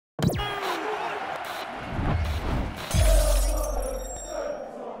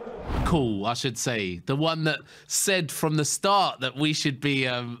vocal, I should say, the one that said from the start that we should be.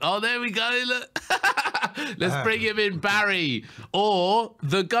 Oh, there we go. Look, let's bring him in, Barry, or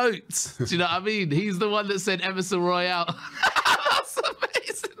the GOAT. Do you know what I mean? He's the one that said Emerson Royale. That's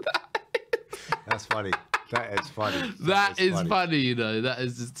amazing. That's funny. That is funny. That is funny, you know. That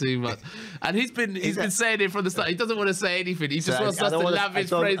is just too much. And he's been saying it from the start. He doesn't want to say anything. He just wants us to laugh his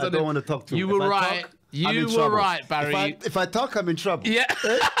praise on it. I don't want to talk to him. You were right. You were right, Barry. If I talk, I'm in trouble. Yeah.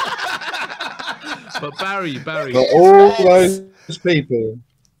 But Barry. For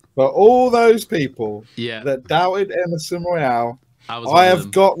all those people yeah. that doubted Emerson Royale, I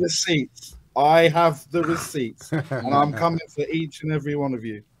have got receipts. I have the receipts, and I'm coming for each and every one of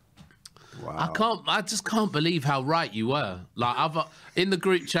you. Wow. I just can't believe how right you were. Like in the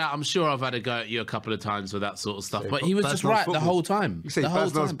group chat, I'm sure I've had a go at you a couple of times with that sort of stuff, but he was just right the whole time. You say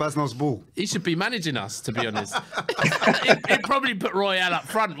Baz knows ball. He should be managing us, to be honest. He'd probably put Royale up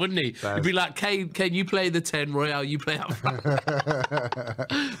front, wouldn't he? He'd be like, Kane, you play the 10, Royale, you play up front.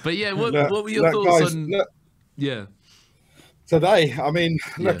 But yeah, what were your thoughts guys, on? Yeah. Today, I mean,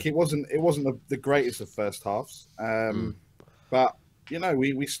 look, it wasn't the greatest of first halves, but you know,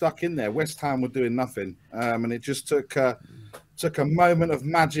 we stuck in there. West Ham were doing nothing, and it just took a moment of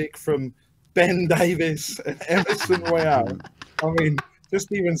magic from Ben Davies and Emerson Royale. I mean,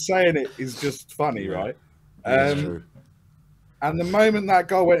 just even saying it is just funny, right? True. And the moment that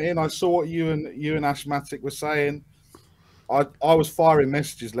goal went in, I saw what you and Ashmatic were saying. I was firing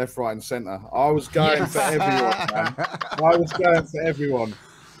messages left, right, and centre. I was going for everyone, man. I was going for everyone,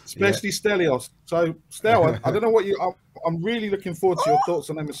 especially Stelios. So, Stel, I don't know what you. I'm really looking forward to your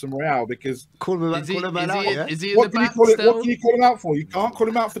thoughts on Emerson Royale because what can you call him out for? You can't call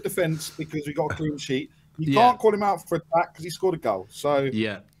him out for defence because we got a clean sheet. You can't call him out for attack because he scored a goal. So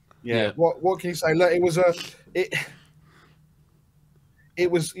yeah. What can you say? Look, it was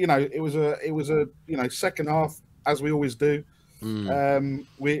a second half as we always do.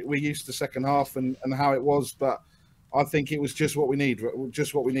 We're used to second half and how it was, but I think it was just what we needed, right?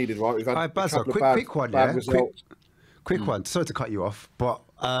 We've had a couple of bad results. Quick one. Sorry to cut you off, but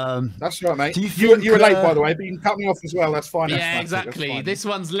that's right, mate. You were late, by the way, but you can cut me off as well. That's fine. Yeah, exactly. This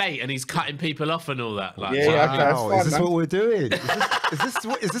one's late, and he's cutting people off and all that. Like, okay, that's fine, is this what we're doing?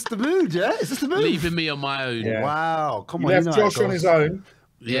 Is this the mood? Yeah, is this the mood? Leaving me on my own. Yeah. Wow, come you on. Left Josh on his own.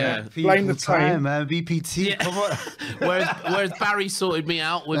 Yeah, blame the time, man. BPT. Yeah. Come on. whereas Barry sorted me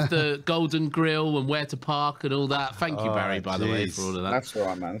out with the Golden Grill and where to park and all that. Thank you, Barry, by the way, for all of that. That's all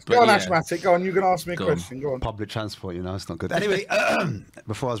right, man. Go on, Ashmatic. Go on. You can ask me a question. Go on. Public transport, you know, it's not good. Anyway,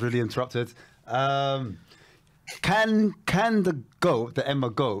 before I was really interrupted, can the GOAT, the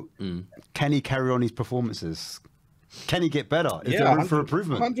Emma GOAT, can he carry on his performances? Can he get better? Is there room for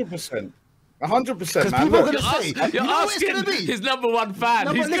improvement? 100%. 100%, man. People are going to say, you're asking his number one fan.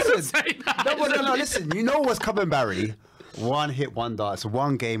 No, He's going to say that. No, listen. You know what's coming, Barry? One hit, one dot. It's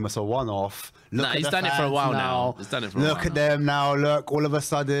one game. It's a one-off. He's done it for a while now. He's done it for a while. Look at them now. Look, all of a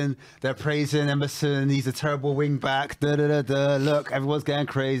sudden they're praising Emerson. He's a terrible wing back. Look, everyone's getting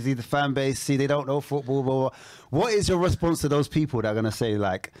crazy. The fan base, see, they don't know football. Blah, blah. What is your response to those people that are going to say,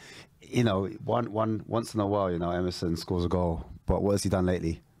 like, you know, once in a while, you know, Emerson scores a goal, but what has he done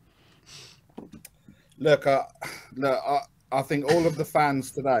lately? Look, I think all of the fans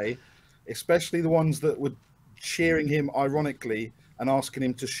today, especially the ones that were cheering him ironically and asking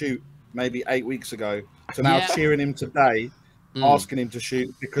him to shoot maybe 8 weeks ago, to now cheering him today, asking him to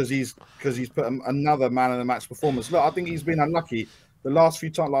shoot because he's put another man of the match performance. Look, I think he's been unlucky the last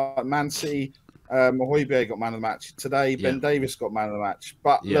few times, like Man City, Højbjerg got man of the match. Today, Ben Davies got man of the match.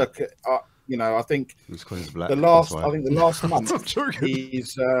 But look, you know, I think the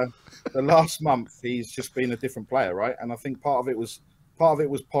last month he's just been a different player, right? And I think part of it was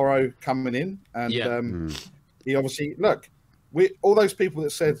Porro coming in, and he obviously all those people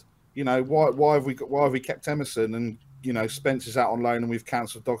that said, you know, why have we kept Emerson, and you know Spencer's out on loan and we've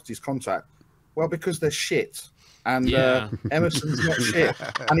cancelled Doherty's contract. Well, because they're shit, and Emerson's not shit,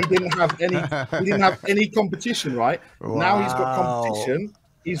 and he didn't have any competition, right? Wow. Now he's got competition.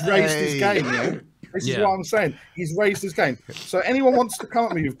 He's raised his game, you know. This is what I'm saying. He's raised his game. So anyone wants to come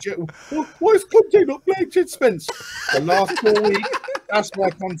at me with, why is Conte not playing Jed Spence? The last 4 weeks, that's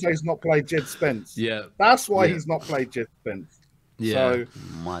why Conte's not played Jed Spence. Yeah. That's why he's not played Jed Spence. Yeah. So,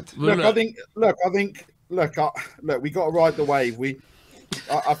 I think, we got to ride the wave.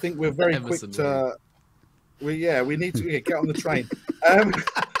 I think we're very quick to, we need to get on the train.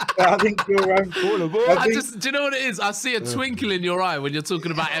 I think you're do you know what it is? I see a twinkle in your eye when you're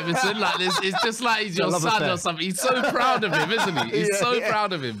talking about Emerson. Like this, it's just like he's your son or something. He's so proud of him, isn't he? He's so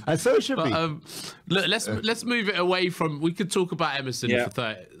proud of him. And so it should be. Look, let's move it away from. We could talk about Emerson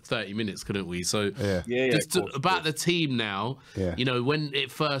for 30 minutes, couldn't we? So just about the team now. Yeah. You know, when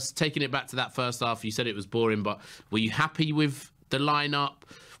it first taking it back to that first half, you said it was boring, but were you happy with the lineup?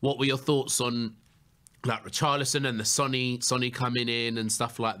 What were your thoughts on like Richarlison and the Sonny coming in and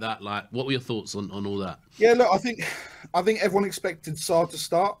stuff like that? Like, what were your thoughts on all that? Yeah, look, I think everyone expected Sarr to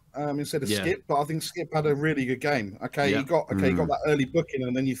start instead of Skip, but I think Skip had a really good game. Okay, he got that early booking,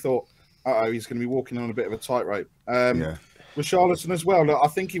 and then you thought, he's going to be walking on a bit of a tightrope. Richarlison as well. Look, I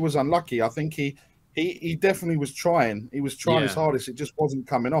think he was unlucky. I think he definitely was trying. He was trying his hardest. It just wasn't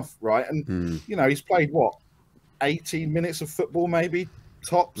coming off, right? And you know, he's played what, 18 minutes of football, maybe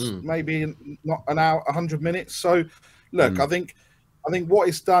tops, maybe not an hour, 100 minutes. So, look, I think what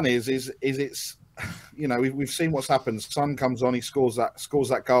it's done is it's, you know, we've seen what's happened. Son comes on, he scores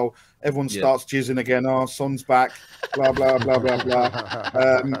that goal. Everyone starts jizzing again. Oh, Son's back. Blah blah blah blah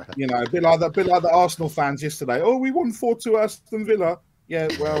blah. You know, a bit like the Arsenal fans yesterday. Oh, we won 4-2 Aston Villa. Yeah,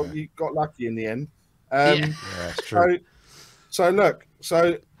 well, you got lucky in the end. That's true. So look,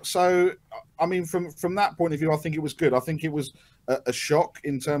 so I mean, from that point of view, I think it was good. I think it was a shock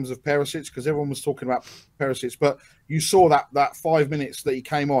in terms of Perisic, because everyone was talking about Perisic, but you saw that 5 minutes that he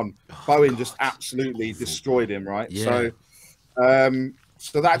came on, Bowen just absolutely destroyed him, right? Yeah.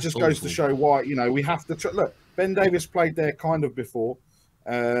 So that just goes to show why, you know, we have to look. Ben Davies played there kind of before,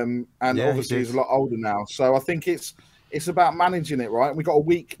 and obviously he's a lot older now. So I think it's about managing it, right? We got a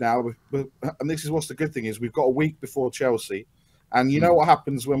week now, and this is what's the good thing is we've got a week before Chelsea. And you know what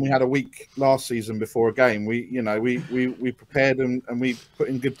happens when we had a week last season before a game? We prepared and we put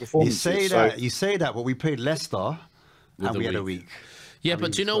in good performances. You say that, but we played Leicester and we had a week. Yeah,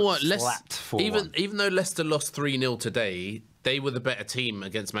 but do you know what? Even though Leicester lost 3-0 today, they were the better team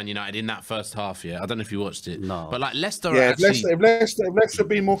against Man United in that first half. Yeah, I don't know if you watched it. No, but like Leicester, if Leicester had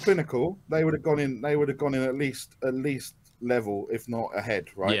been more clinical, they would have gone in. They would have gone in at least level, if not ahead,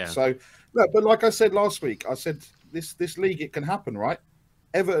 right? Yeah. So, look, but like I said last week, I said. This league, it can happen, right?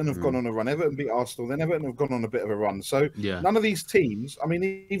 Everton have gone on a run. Everton beat Arsenal, then Everton have gone on a bit of a run. So none of these teams, I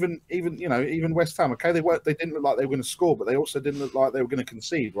mean, even West Ham, okay, they didn't look like they were going to score, but they also didn't look like they were going to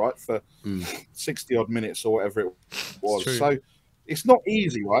concede, right, for 60 odd minutes or whatever it was. So it's not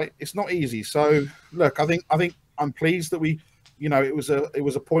easy, right? It's not easy. So look, I think I'm pleased that we, you know, it was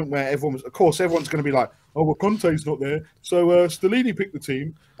a point where everyone's going to be like, oh, well, Conte's not there, so Stellini picked the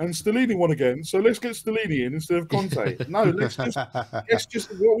team, and Stellini won again, so let's get Stellini in instead of Conte. No, let's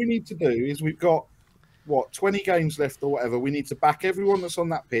just what we need to do is we've got, 20 games left or whatever. We need to back everyone that's on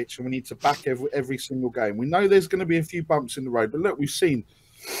that pitch, and we need to back every single game. We know there's going to be a few bumps in the road, but look, we've seen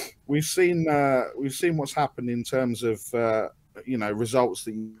what's happened in terms of results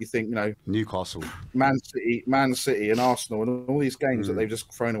that you think, you know, Newcastle, Man City and Arsenal and all these games that they've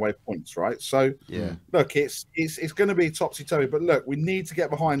just thrown away points, right? So look, it's going to be topsy-turvy, but look, we need to get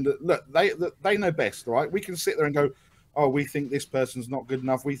behind it. Look, they know best, right? We can sit there and go, oh, we think this person's not good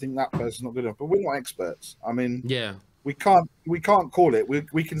enough, we think that person's not good enough, but we're not experts. I mean, we can't call it.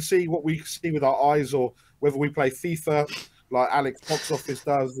 We can see what we see with our eyes, or whether we play FIFA like Alex Box Office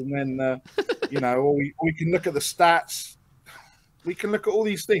does, and then or we can look at the stats. We can look at all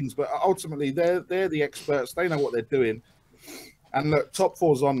these things, but ultimately they're the experts. They know what they're doing. And look, top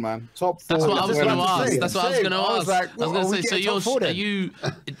four's on, man. Top four. That's what I was going to ask. That's what I was going to ask. I was going to say, so are you,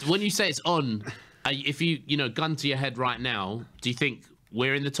 when you say it's on, if you gun to your head right now, do you think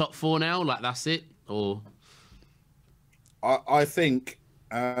we're in the top four now? Like that's it? Or? I think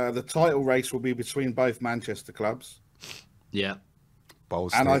the title race will be between both Manchester clubs. Yeah.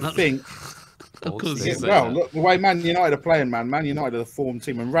 And I think... Of course, look, the way Man United are playing, Man United are the form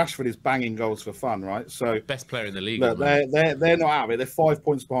team, and Rashford is banging goals for fun, right? So best player in the league. Look, they're not out of it. They're 5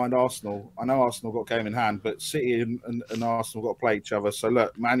 points behind Arsenal. I know Arsenal got game in hand, but City and Arsenal got to play each other. So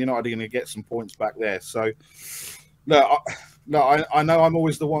look, Man United are going to get some points back there. So look, I know I'm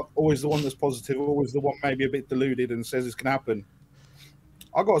always the one that's positive, always the one maybe a bit deluded and says this can happen.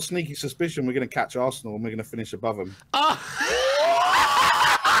 I got a sneaky suspicion we're going to catch Arsenal and we're going to finish above them.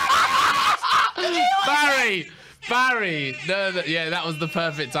 Barry, no, that was the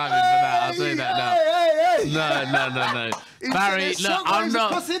perfect timing for that. I'll say that now. No. Barry, look, I'm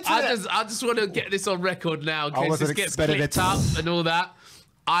not. I just want to get this on record now in case this gets clipped up and all that.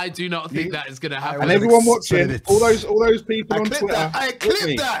 I do not think that is going to happen. And everyone watching, all those people on Twitter, I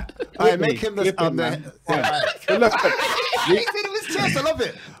clip that. I make him the man. Look, I love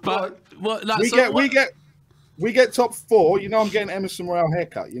it. But what? Like, we get top 4, you know I'm getting Emerson Royale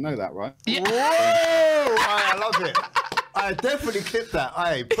haircut. You know that, right? Yeah. Whoa! I love it. I definitely clip that.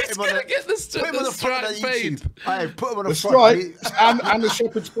 I put him on the front of YouTube. I put him on the front. Stripes and the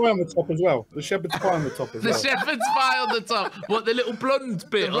shepherd's pie on the top as well. The shepherd's pie on the top as well. The shepherd's pie on the top. What, the little blonde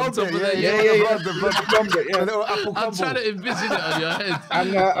bit on top of the... The blonde bit, yeah. The little apple I'm trying to envision it on your head.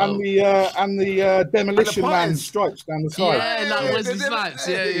 And the demolition man stripes down the side. Yeah, like Wesley Snipes.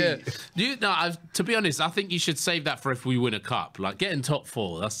 Yeah. To be honest, I think you should save that for if we win a cup. Like getting top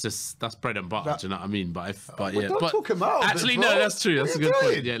 4, that's bread and butter. Do you know what I mean? But don't talk him out. Actually, no, that's true. That's a good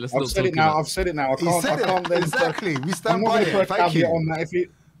point. Yeah, let's not talk about it. I've said it now. I can't then exactly. We I'm stand not by going to it. put a Thank caveat you. on that. If you,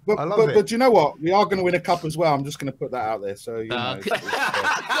 I love it. but do you know what? We are going to win a cup as well. I'm just going to put that out there. So, you know.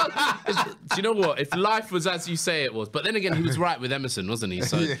 Do you know what? If life was as you say it was, but then again, he was right with Emerson, wasn't he?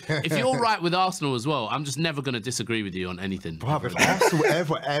 So if you're right with Arsenal as well, I'm just never going to disagree with you on anything. Bruv, if Arsenal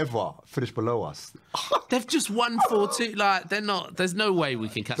ever finish below us, they've just won 4-2. Like they're not. There's no way we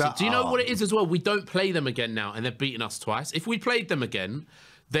can catch them. Do you know what it is as well? We don't play them again now, and they've beaten us twice. If we played them again,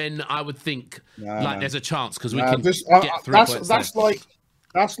 then I would think there's a chance because we can get 3 points.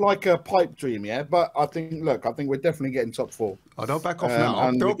 That's like a pipe dream, yeah. But I think we're definitely getting top 4. Oh, don't back off now.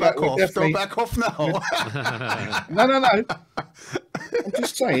 Don't back off. Don't back off now. No. I'm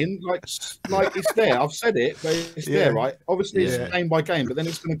just saying, like it's there. I've said it, but it's there, right? Obviously, it's game by game, but then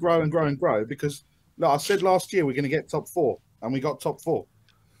it's going to grow and grow and grow because, look, I said last year we're going to get top 4, and we got top 4.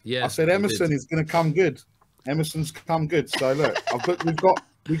 Yeah, I said Emerson is going to come good. Emerson's come good. So look,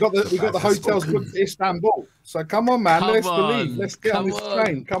 we got the hotels booked to Istanbul. So come on, man. Let's believe. Let's get on this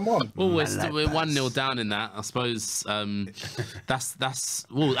train. Come on. Well, we're 1-0 down in that. I suppose that's.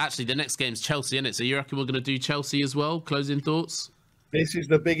 Well, actually, the next game's Chelsea, isn't it? So you reckon we're going to do Chelsea as well? Closing thoughts. This is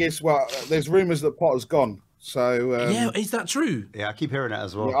the biggest. Well, there's rumours that Potter's gone. So yeah, is that true? Yeah, I keep hearing that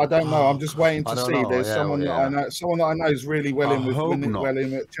as well. Yeah, I don't know. I'm just waiting to see. There's someone that I know. Someone that I know is really well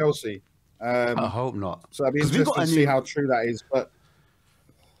in at Chelsea. I hope not. So I'd be interested to see how true that is. But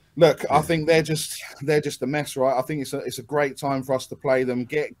look, I think they're just a mess, right? I think it's a great time for us to play them.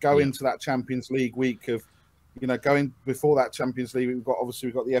 Go into that Champions League week of, going before that Champions League. We've got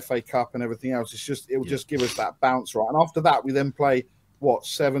the FA Cup and everything else. It will just give us that bounce, right? And after that, we then play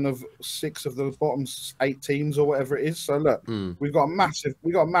 7 of 6 of the bottom 8 teams or whatever it is. So look, we've got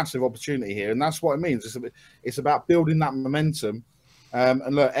a massive opportunity here, and that's what it means. It's about building that momentum.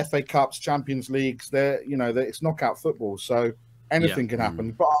 And look, FA Cups, Champions Leagues, it's knockout football, so anything can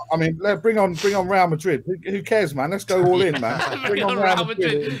happen. But I mean, bring on Real Madrid. Who cares, man? Let's go all in, man. Bring on Real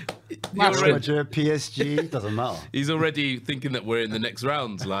Madrid. Madrid, PSG, doesn't matter. He's already thinking that we're in the next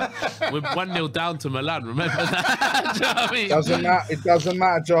round. Like we're 1-0 down to Milan. Remember that? Do you know what I mean? It doesn't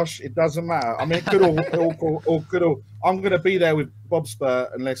matter, Josh. It doesn't matter. I mean, it could all. I'm going to be there with Bob Spur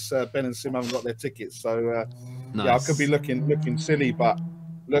unless Ben and Sim haven't got their tickets. So. Nice. Yeah, I could be looking silly, but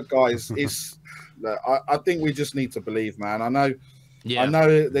look, guys, I think we just need to believe, man. I know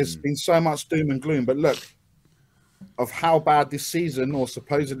there's been so much doom and gloom, but look, of how bad this season or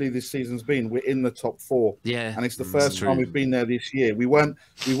supposedly this season's been, we're in the top 4. Yeah, and it's the first time we've been there this year. We weren't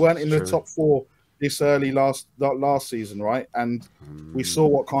in the top 4 this early last season, right? And we saw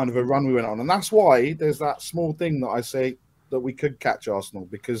what kind of a run we went on, and that's why there's that small thing that I say that we could catch Arsenal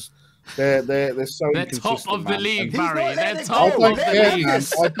because. They're so inconsistent. Top of the league, Barry. They're top of the league.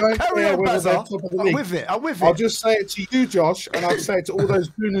 I don't care whether they're top of the league. I'm with it. I'll just say it to you, Josh, and I'll say it to all those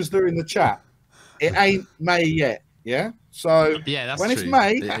gooners that are in the chat. It ain't May yet, yeah? So when it's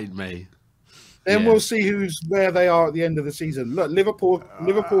May, it ain't May. Then we'll see where they are at the end of the season. Look, Liverpool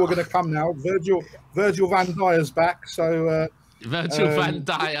are going to come now. Virgil van Dijk's back, so Virgil van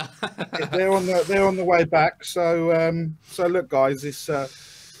Dijk. they're on the way back. So look, guys,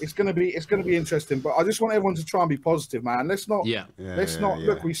 it's going to be interesting, but I just want everyone to try and be positive, man. Let's not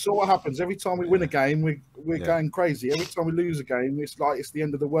look. We saw what happens every time we win a game. We're going crazy. Every time we lose a game, it's like it's the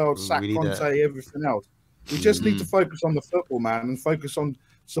end of the world. Sack Conte, everything else. We just need to focus on the football, man, and focus on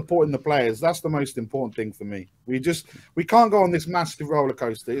supporting the players. That's the most important thing for me. We can't go on this massive roller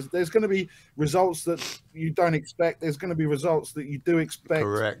coaster. There's going to be results that you don't expect. There's going to be results that you do expect.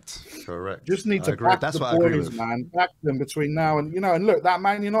 Correct. Just need to back the boys, man. Back them between now and and look, that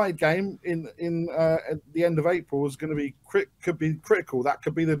Man United game in at the end of April is going to be could be critical. That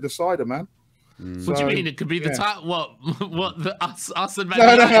could be the decider, man. What do you mean? It could be the title. What us and Man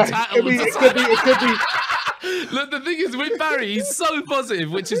United title? It could be. Look, the thing is with Barry, he's so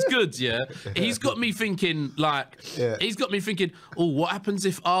positive, which is good. Yeah, he's got me thinking oh, what happens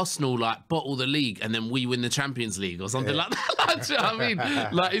if Arsenal bottle the league and then we win the Champions League or something like that? Do you know what I mean?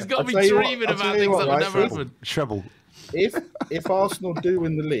 Like he's got me dreaming about things that will never happen. Treble. If Arsenal do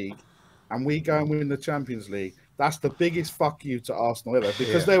win the league, and we go and win the Champions League, that's the biggest fuck you to Arsenal ever,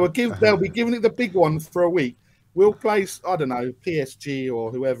 because they'll be giving it the big one for a week. We'll place, I don't know, PSG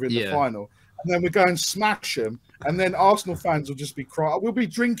or whoever in the final, and then we go and smash them, and then Arsenal fans will just be crying. We'll be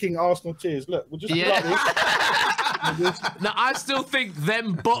drinking Arsenal tears. Look, we'll just be like this. Now, I still think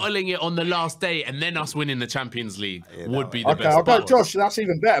them bottling it on the last day and then us winning the Champions League would be the best. I'll go, Josh. That's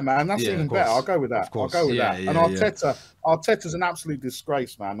even better, man. That's even better. I'll go with that. I'll go with that. And Arteta's an absolute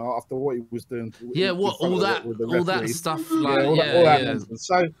disgrace, man. After what he was doing. All that stuff.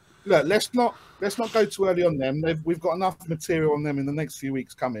 So look, let's not go too early on them. We've got enough material on them in the next few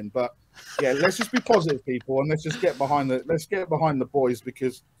weeks coming. But yeah, let's just be positive, people, and let's get behind the boys,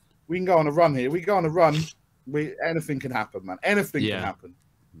 because we can go on a run here. We go on a run. Anything can happen, man. Anything can happen.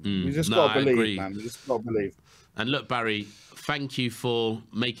 We just got to believe, man. We just got to believe. And look, Barry, thank you for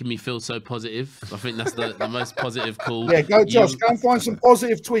making me feel so positive. I think that's the most positive call. Yeah, go, Josh. Go and find some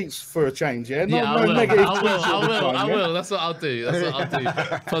positive tweets for a change. Yeah, no negative tweets. I will. will. That's what I'll do.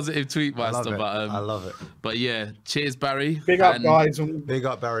 Positive tweet master. I love it. But yeah, cheers, Barry. Big up, guys. Big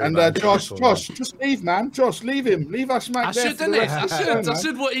up, Barry. And Josh, just leave, man. Josh, leave him. Leave us, man. I should, didn't it? I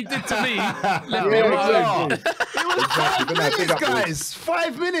should. What he did to me. It was 5 minutes, guys.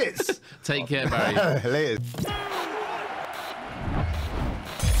 5 minutes. Take care, Barry. Later.